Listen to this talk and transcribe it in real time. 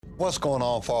What's going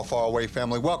on, far, far away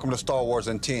family? Welcome to Star Wars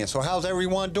in 10. So how's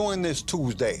everyone doing this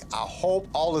Tuesday? I hope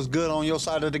all is good on your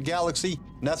side of the galaxy.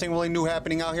 Nothing really new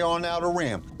happening out here on the Outer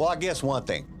Rim. Well, I guess one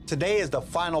thing. Today is the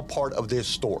final part of this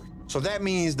story. So that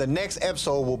means the next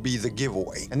episode will be the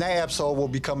giveaway. And that episode will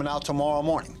be coming out tomorrow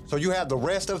morning. So you have the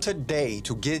rest of today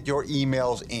to get your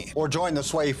emails in or join the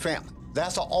Sway family.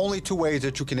 That's the only two ways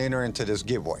that you can enter into this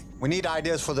giveaway. We need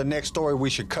ideas for the next story we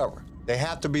should cover. They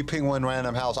have to be Penguin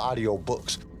Random House audio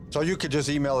books. So you could just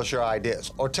email us your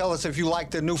ideas or tell us if you like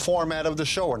the new format of the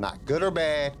show or not, good or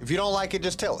bad. If you don't like it,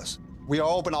 just tell us. We are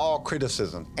open to all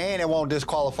criticism and it won't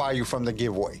disqualify you from the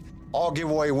giveaway. All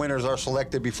giveaway winners are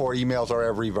selected before emails are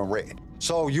ever even read.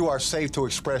 So you are safe to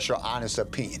express your honest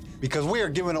opinion because we are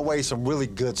giving away some really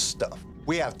good stuff.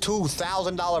 We have two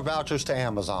 $1,000 vouchers to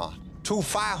Amazon, two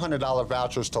 $500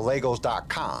 vouchers to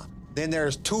Legos.com. Then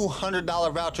there's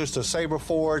 $200 vouchers to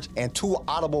SaberForge and two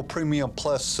Audible Premium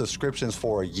Plus subscriptions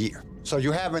for a year. So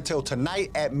you have until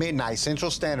tonight at midnight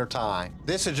Central Standard Time.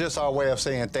 This is just our way of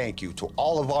saying thank you to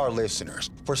all of our listeners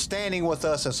for standing with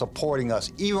us and supporting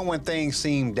us even when things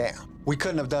seem down. We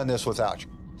couldn't have done this without you.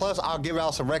 Plus, I'll give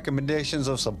out some recommendations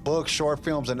of some books, short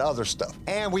films, and other stuff.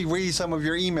 And we read some of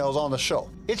your emails on the show.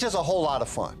 It's just a whole lot of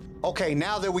fun. Okay,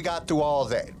 now that we got through all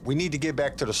that, we need to get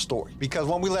back to the story. Because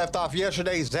when we left off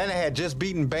yesterday, Zannah had just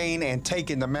beaten Bane and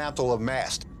taken the mantle of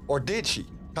Master. Or did she?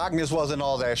 Cognos wasn't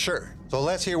all that sure. So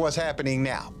let's hear what's happening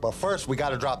now. But first, we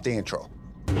gotta drop the intro.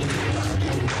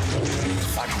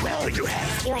 Well, you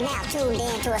have. You are now tuned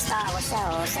in to a Star Wars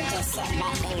show, so just sit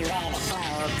back and ready to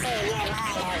flow. Clear your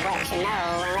mind of what you know,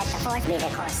 and let the force be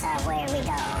the course of where we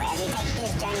go. As we take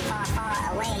this journey far,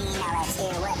 far away, now let's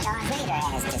hear what Darth Vader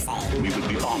has to say. We would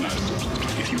be honored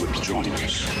if you would join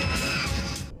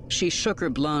us. She shook her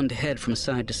blonde head from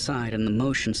side to side, and the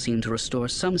motion seemed to restore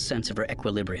some sense of her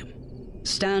equilibrium.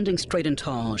 Standing straight and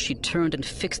tall, she turned and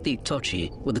fixed the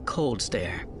Itochi with a cold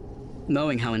stare.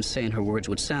 Knowing how insane her words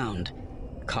would sound,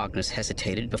 Cognos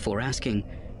hesitated before asking,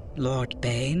 "Lord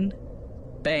Bane?"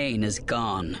 "Bane is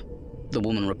gone," the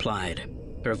woman replied,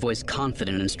 her voice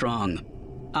confident and strong.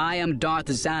 "I am Darth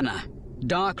Zannah,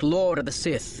 Dark Lord of the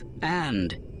Sith,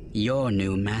 and your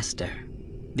new master."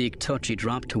 The Itochi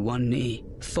dropped to one knee,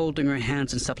 folding her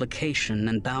hands in supplication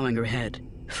and bowing her head.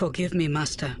 "Forgive me,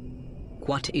 Master."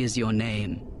 "What is your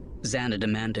name?" Zannah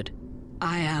demanded.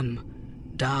 "I am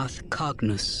Darth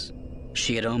Cognos."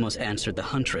 She had almost answered the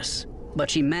Huntress, but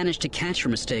she managed to catch her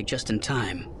mistake just in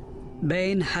time.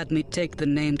 "Bane had me take the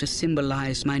name to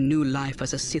symbolize my new life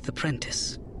as a Sith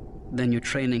apprentice." "Then your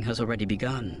training has already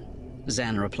begun,"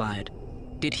 Zannah replied.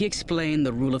 "Did he explain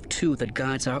the rule of two that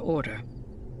guides our order?"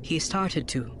 "He started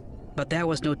to, but there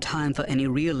was no time for any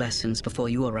real lessons before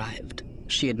you arrived,"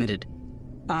 she admitted.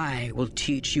 "I will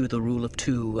teach you the rule of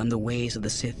two and the ways of the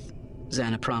Sith,"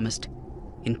 Zannah promised.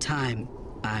 "In time,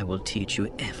 I will teach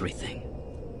you everything.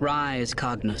 Rise,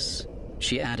 Cognos,"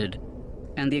 she added,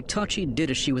 and the Itochi did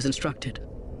as she was instructed.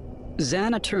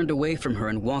 Zannah turned away from her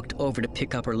and walked over to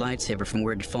pick up her lightsaber from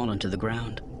where it had fallen to the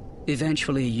ground.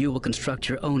 "Eventually, you will construct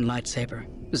your own lightsaber,"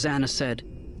 Zannah said,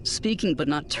 speaking but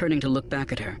not turning to look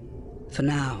back at her. "For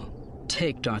now,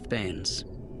 take Darth Bane's."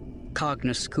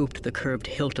 Cognos scooped the curved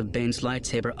hilt of Bane's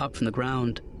lightsaber up from the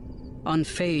ground,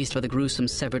 unfazed by the gruesome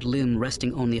severed limb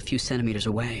resting only a few centimeters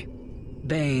away.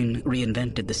 "Bane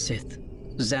reinvented the Sith,"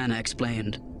 Zannah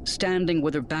explained, standing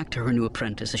with her back to her new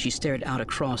apprentice as she stared out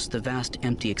across the vast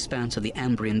empty expanse of the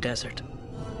Ambrian desert.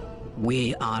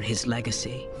 "We are his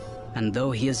legacy, and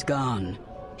though he is gone,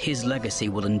 his legacy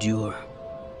will endure.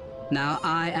 Now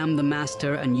I am the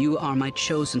master and you are my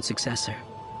chosen successor.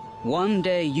 One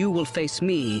day you will face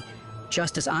me,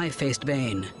 just as I faced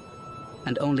Bane,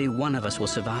 and only one of us will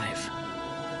survive.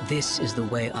 This is the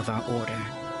way of our order.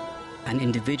 An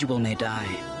individual may die,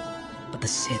 but the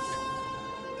Sith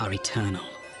are eternal."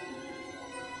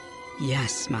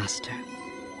 "Yes, Master,"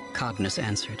 Cognos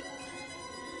answered.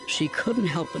 She couldn't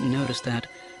help but notice that,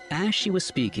 as she was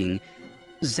speaking,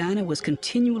 Zannah was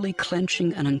continually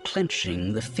clenching and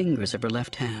unclenching the fingers of her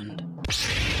left hand.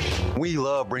 We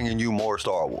love bringing you more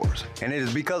Star Wars, and it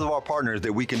is because of our partners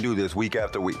that we can do this week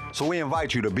after week. So we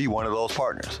invite you to be one of those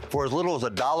partners. For as little as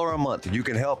 $1 a month, you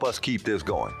can help us keep this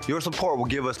going. Your support will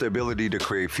give us the ability to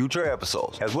create future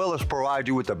episodes, as well as provide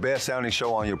you with the best sounding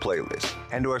show on your playlist.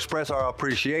 And to express our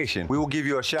appreciation, we will give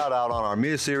you a shout out on our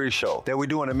mid-series show that we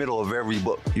do in the middle of every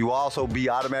book. You will also be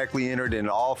automatically entered in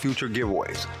all future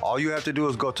giveaways. All you have to do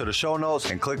is go to the show notes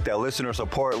and click that listener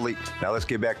support link. Now let's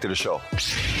get back to the show.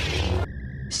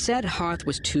 Said Hearth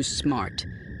was too smart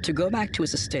to go back to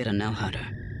his estate on Nalhada.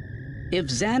 If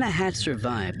Zannah had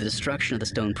survived the destruction of the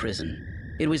stone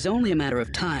prison, it was only a matter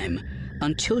of time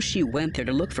until she went there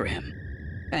to look for him.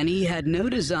 and he had no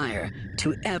desire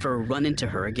to ever run into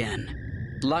her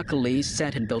again. Luckily,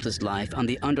 Set had built his life on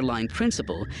the underlying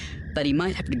principle that he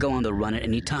might have to go on the run at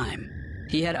any time.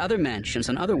 He had other mansions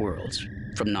on other worlds,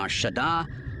 from Nar Shaddaa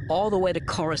all the way to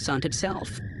Coruscant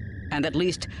itself, and at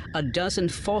least a dozen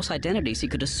false identities he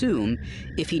could assume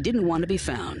if he didn't want to be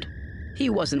found. He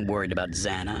wasn't worried about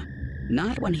Zannah,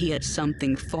 not when he had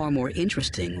something far more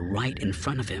interesting right in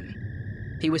front of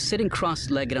him. He was sitting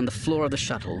cross-legged on the floor of the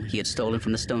shuttle he had stolen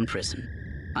from the stone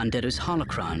prison, Undeadu's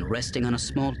holocron resting on a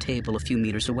small table a few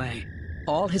meters away.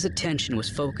 All his attention was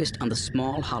focused on the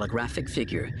small holographic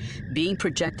figure being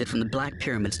projected from the Black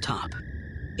Pyramid's top.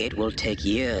 It will take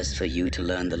years for you to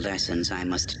learn the lessons I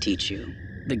must teach you,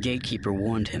 the gatekeeper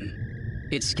warned him,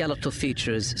 its skeletal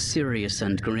features serious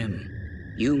and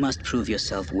grim. You must prove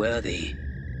yourself worthy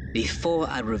before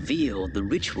I reveal the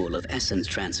ritual of essence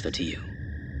transfer to you.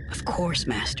 Of course,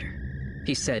 Master,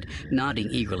 he said, nodding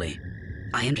eagerly.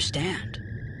 I understand.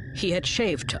 He had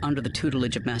chafed under the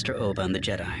tutelage of Master Oba and the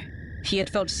Jedi. He had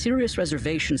felt serious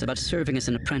reservations about serving as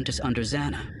an apprentice under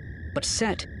Zannah, but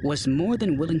Set was more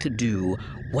than willing to do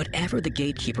whatever the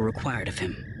gatekeeper required of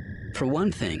him. For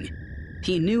one thing,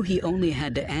 he knew he only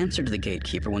had to answer to the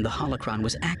gatekeeper when the holocron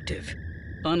was active.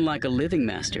 Unlike a living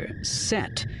master,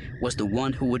 Set was the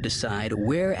one who would decide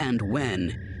where and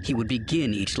when he would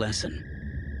begin each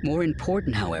lesson. More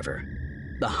important, however,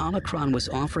 the holocron was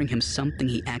offering him something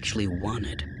he actually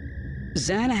wanted.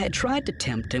 Zannah had tried to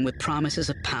tempt him with promises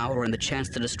of power and the chance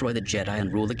to destroy the Jedi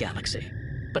and rule the galaxy.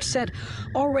 But Set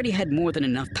already had more than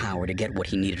enough power to get what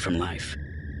he needed from life.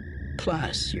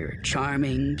 Plus, you're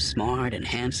charming, smart, and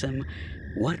handsome.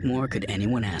 What more could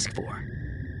anyone ask for?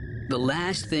 The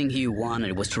last thing he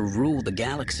wanted was to rule the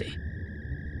galaxy.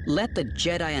 Let the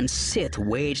Jedi and Sith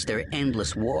wage their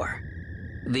endless war.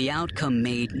 The outcome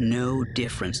made no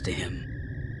difference to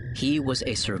him. He was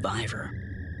a survivor.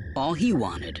 All he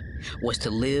wanted was to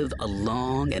live a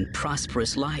long and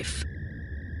prosperous life.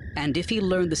 And if he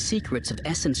learned the secrets of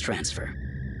essence transfer,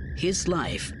 his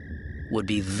life would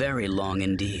be very long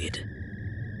indeed.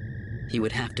 He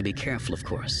would have to be careful, of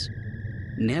course.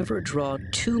 Never draw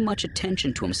too much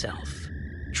attention to himself.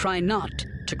 Try not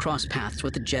to cross paths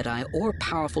with the Jedi or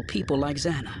powerful people like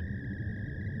Zannah.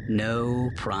 No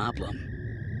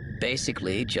problem.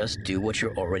 Basically, just do what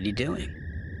you're already doing.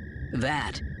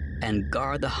 That, and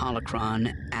guard the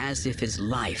holocron as if his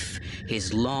life,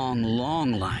 his long,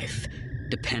 long life,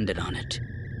 depended on it.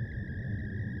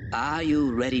 Are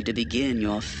you ready to begin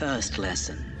your first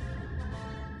lesson?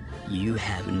 You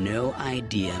have no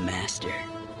idea, Master.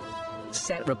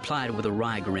 Set replied with a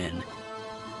wry grin.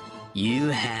 You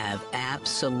have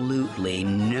absolutely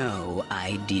no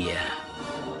idea.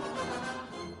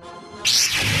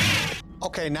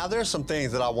 Okay, now there's some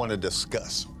things that I want to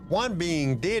discuss. One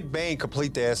being, did Bane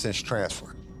complete the essence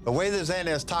transfer? The way that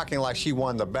Zannah is talking like she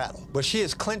won the battle, but she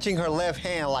is clenching her left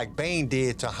hand like Bane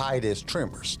did to hide his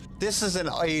tremors. This is an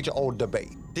age-old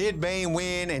debate. Did Bane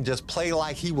win and just play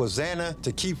like he was Zannah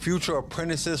to keep future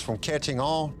apprentices from catching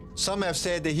on? Some have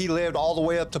said that he lived all the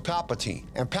way up to Palpatine,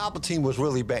 and Palpatine was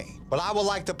really Bane. But I would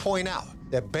like to point out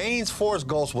that Bane's Force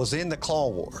Ghost was in the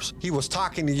Clone Wars. He was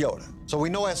talking to Yoda, so we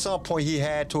know at some point he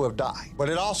had to have died. But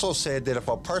it also said that if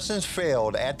a person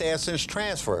failed at the essence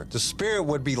transfer, the spirit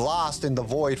would be lost in the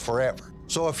void forever.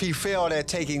 So if he failed at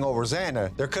taking over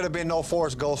Zannah, there could have been no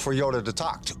Force Ghost for Yoda to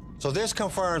talk to. So this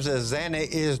confirms that Zannah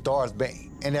is Darth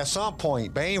Bane, and at some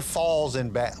point, Bane falls in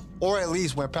battle, or at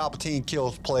least when Palpatine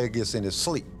kills Plagueis in his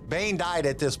sleep. Bane died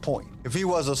at this point. If he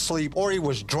was asleep or he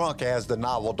was drunk, as the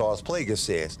novel Darth Plagueis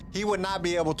says, he would not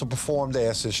be able to perform the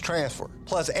essence transfer.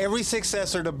 Plus, every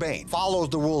successor to Bane follows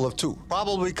the rule of two,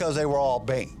 probably because they were all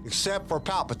Bane, except for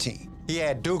Palpatine. He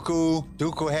had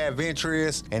Dooku had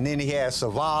Ventress, and then he had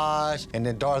Savage, and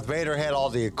then Darth Vader had all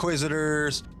the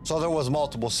Inquisitors. So there was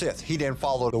multiple Sith. He didn't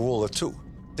follow the rule of two.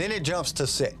 Then it jumps to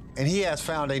Set, and he has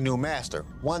found a new master,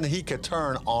 one that he could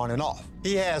turn on and off.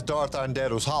 He has Darth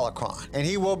Undeadu's holocron, and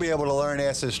he will be able to learn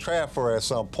essence transfer at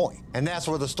some point. And that's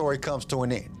where the story comes to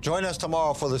an end. Join us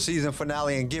tomorrow for the season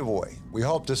finale and giveaway. We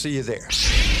hope to see you there.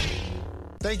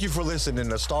 Thank you for listening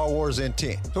to Star Wars in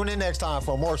 10. Tune in next time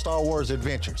for more Star Wars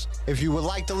adventures. If you would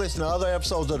like to listen to other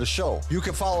episodes of the show, you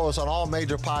can follow us on all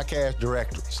major podcast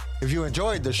directories. If you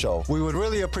enjoyed the show, we would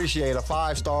really appreciate a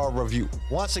 5-star review.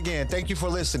 Once again, thank you for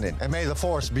listening, and may the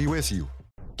Force be with you.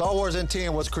 Star Wars in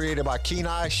 10 was created by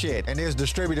Kenai Shed and is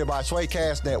distributed by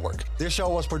Swaycast Network. This show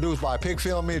was produced by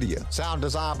Pigfield Media, sound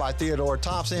designed by Theodore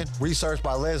Thompson, research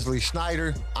by Leslie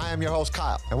Schneider. I am your host,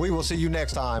 Kyle, and we will see you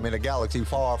next time in a galaxy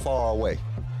far, far away.